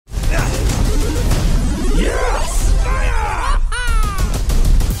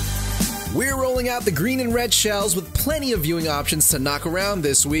pulling out the green and red shells with plenty of viewing options to knock around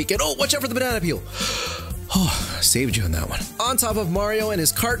this week. And oh, watch out for the banana peel. Oh, saved you on that one. On top of Mario and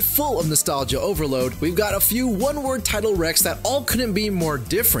his cart full of nostalgia overload, we've got a few one-word title recs that all couldn't be more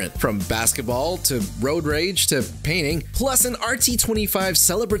different, from basketball to road rage to painting, plus an RT25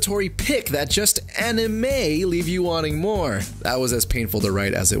 celebratory pick that just anime leave you wanting more. That was as painful to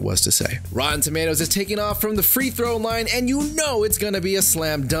write as it was to say. Rotten Tomatoes is taking off from the free throw line, and you know it's gonna be a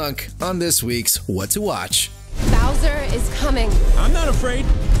slam dunk on this week's What to Watch. Bowser is coming. I'm not afraid.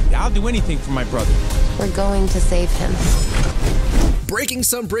 I'll do anything for my brother. We're going to save him. Breaking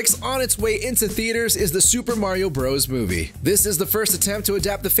some bricks on its way into theaters is the Super Mario Bros. Movie. This is the first attempt to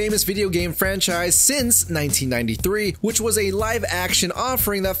adapt the famous video game franchise since 1993, which was a live-action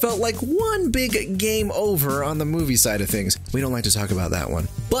offering that felt like one big game over on the movie side of things. We don't like to talk about that one.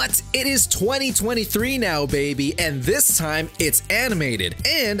 But it is 2023 now, baby, and this time it's animated,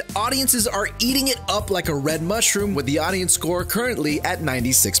 and audiences are eating it up like a red mushroom, with the audience score currently at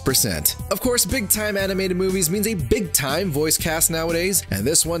 96%. Of course, big-time animated movies means a big-time voice cast nowadays, and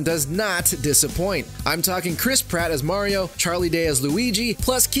this one does not disappoint. I'm talking Chris Pratt as Mario, Charlie Day as Luigi,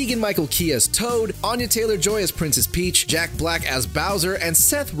 plus Keegan-Michael Key as Toad, Anya Taylor-Joy as Princess Peach, Jack Black as Bowser, and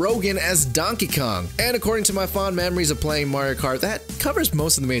Seth Rogen as Donkey Kong. And according to my fond memories of playing Mario Kart, that covers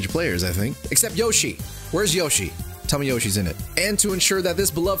most of the major players, I think. Except Yoshi. Where's Yoshi? Tell me Yoshi's in it. And to ensure that this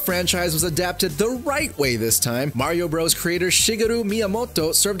beloved franchise was adapted the right way this time, Mario Bros. Creator Shigeru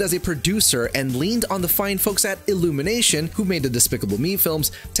Miyamoto served as a producer and leaned on the fine folks at Illumination, who made the Despicable Me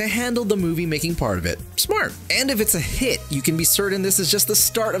films, to handle the movie-making part of it. Smart. And if it's a hit, you can be certain this is just the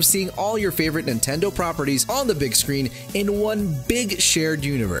start of seeing all your favorite Nintendo properties on the big screen in one big shared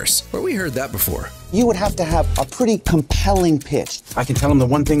universe. Where we heard that before. You would have to have a pretty compelling pitch. I can tell them the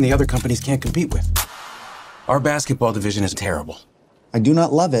one thing the other companies can't compete with. Our basketball division is terrible. I do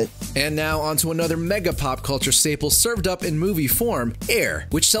not love it. And now onto another mega pop culture staple served up in movie form, Air,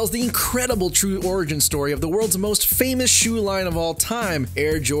 which tells the incredible true origin story of the world's most famous shoe line of all time,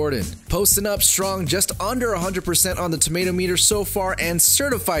 Air Jordan. Posting up strong just under 100% on the tomato meter so far and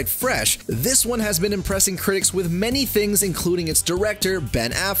certified fresh, this one has been impressing critics with many things, including its director,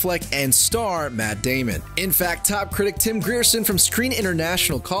 Ben Affleck, and star, Matt Damon. In fact, top critic Tim Grierson from Screen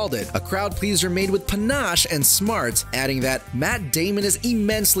International called it a crowd pleaser made with panache and smarts, adding that Matt Damon is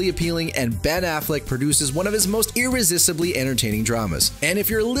immensely appealing and Ben Affleck produces one of his most irresistibly entertaining dramas. And if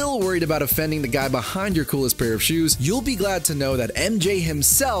you're a little worried about offending the guy behind your coolest pair of shoes, you'll be glad to know that MJ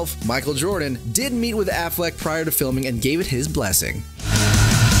himself, Michael Jordan, did meet with Affleck prior to filming and gave it his blessing.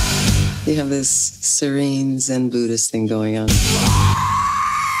 You have this serene Zen Buddhist thing going on.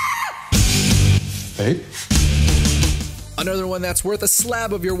 Hey? Another one that's worth a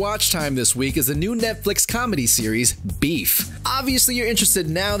slab of your watch time this week is the new Netflix comedy series, Beef. Obviously, you're interested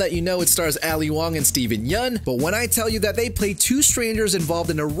now that you know it stars Ali Wong and Steven Yeun, but when I tell you that they play two strangers involved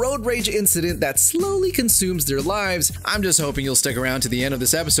in a road rage incident that slowly consumes their lives, I'm just hoping you'll stick around to the end of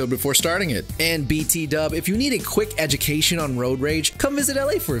this episode before starting it. And BT Dub, if you need a quick education on road rage, come visit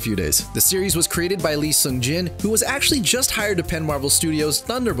LA for a few days. The series was created by Lee Sung-jin, who was actually just hired to pen Marvel Studios'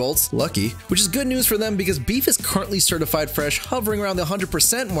 Thunderbolts, lucky, which is good news for them because Beef is currently certified fresh, hovering around the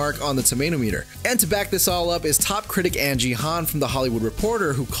 100% mark on the tomato meter. And to back this all up is top critic Angie Han from The Hollywood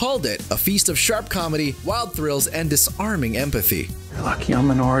Reporter, who called it a feast of sharp comedy, wild thrills, and disarming empathy. You're lucky I'm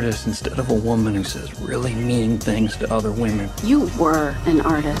an artist instead of a woman who says really mean things to other women. You were an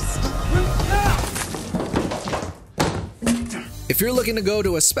artist. If you're looking to go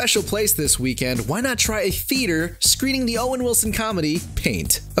to a special place this weekend, why not try a theater screening the Owen Wilson comedy,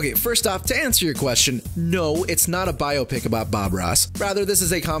 Paint? Okay, first off, to answer your question, no, it's not a biopic about Bob Ross. Rather, this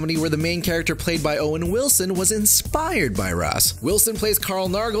is a comedy where the main character played by Owen Wilson was inspired by Ross. Wilson plays Carl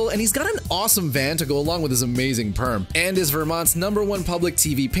Nargle, and he's got an awesome van to go along with his amazing perm, and is Vermont's #1 public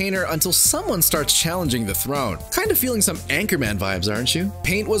TV painter until someone starts challenging the throne. Kind of feeling some Anchorman vibes, aren't you?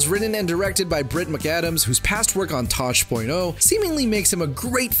 Paint was written and directed by Britt McAdams, whose past work on Tosh.0 seemingly makes him a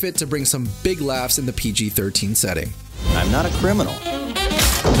great fit to bring some big laughs in the PG-13 setting. I'm not a criminal.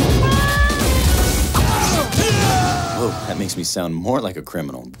 Whoa, that makes me sound more like a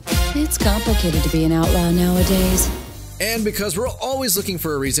criminal. It's complicated to be an outlaw nowadays. And because we're always looking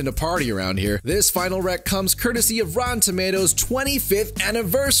for a reason to party around here, this final rec comes courtesy of Rotten Tomatoes' 25th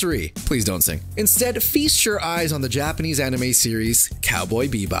anniversary. Please don't sing. Instead, feast your eyes on the Japanese anime series Cowboy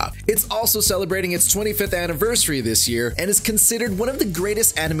Bebop. It's also celebrating its 25th anniversary this year and is considered one of the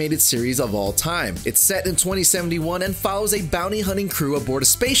greatest animated series of all time. It's set in 2071 and follows a bounty hunting crew aboard a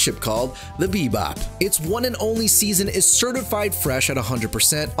spaceship called the Bebop. Its one and only season is certified fresh at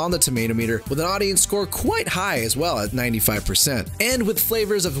 100% on the tomato meter, with an audience score quite high as well at 90%. 95%. And with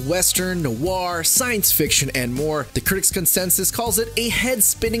flavors of Western, noir, science fiction, and more, the critics' consensus calls it a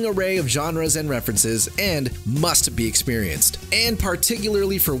head-spinning array of genres and references and must be experienced. And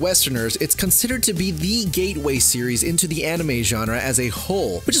particularly for Westerners, it's considered to be the gateway series into the anime genre as a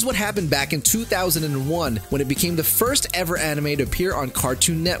whole, which is what happened back in 2001 when it became the first ever anime to appear on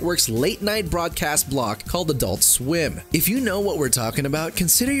Cartoon Network's late-night broadcast block called Adult Swim. If you know what we're talking about,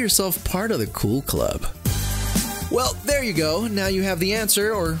 consider yourself part of the cool club. Well, there you go. Now you have the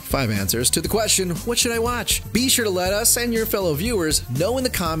answer, or 5 answers, to the question, what should I watch? Be sure to let us and your fellow viewers know in the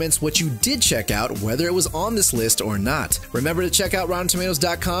comments what you did check out, whether it was on this list or not. Remember to check out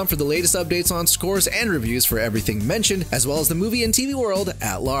RottenTomatoes.com for the latest updates on scores and reviews for everything mentioned, as well as the movie and TV world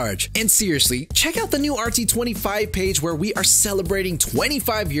at large. And seriously, check out the new RT25 page where we are celebrating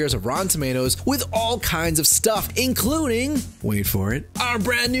 25 years of Rotten Tomatoes with all kinds of stuff, including, wait for it, our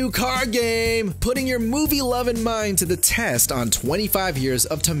brand new card game, putting your movie-loving mind to the test on 25 years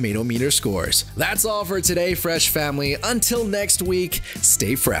of Tomato Meter scores. That's all for today, Fresh Family. Until next week,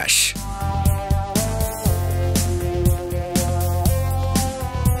 stay fresh.